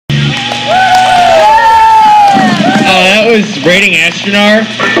is Rating Astronaut,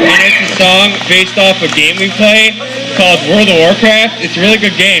 and it's a song based off a game we play called World of Warcraft. It's a really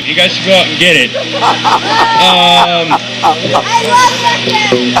good game. You guys should go out and get it.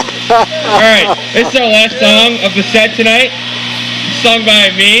 Alright, this is our last song of the set tonight. Sung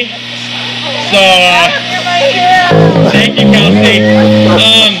by me. So, thank you, Kelsey.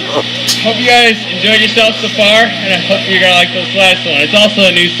 Hope you guys enjoyed yourselves so far, and I hope you're going to like this last one. It's also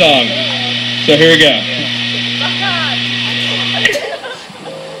a new song. So here we go.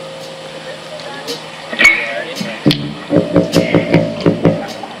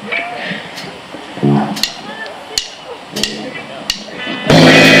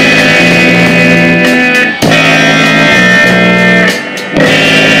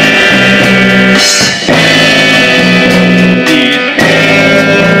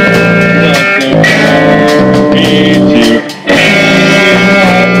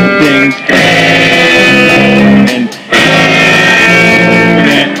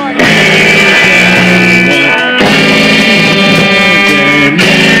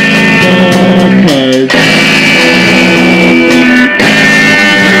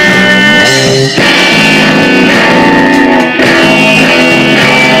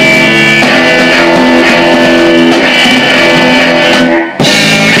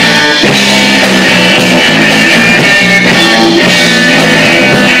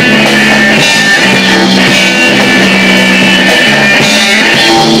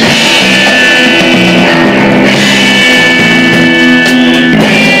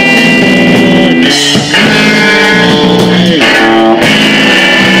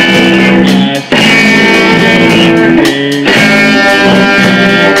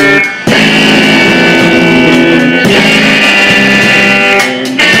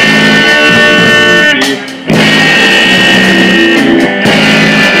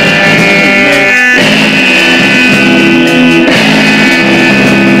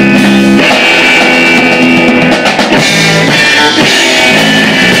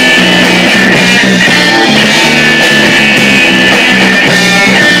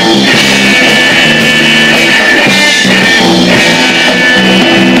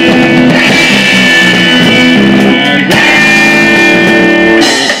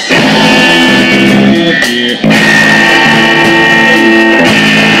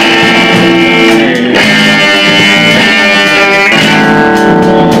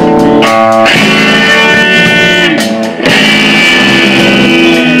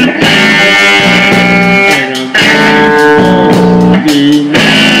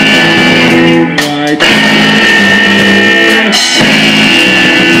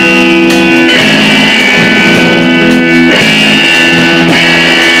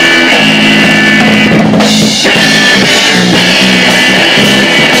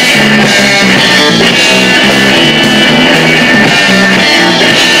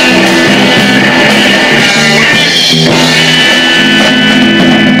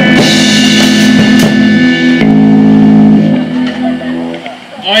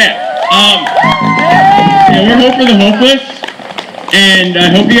 We're Hope for the Hopeless, and I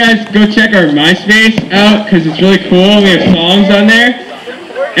hope you guys go check our MySpace out because it's really cool. We have songs on there,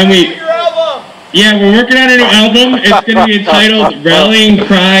 and we're working on a new album. It's going to be entitled "Rallying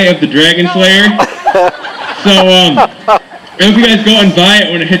Cry of the Dragon Slayer." So I hope you guys go and buy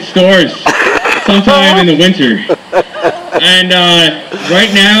it when it hits stores sometime in the winter. And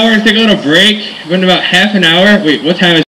right now we're going to take a little break. We're in about half an hour. Wait, what time is it?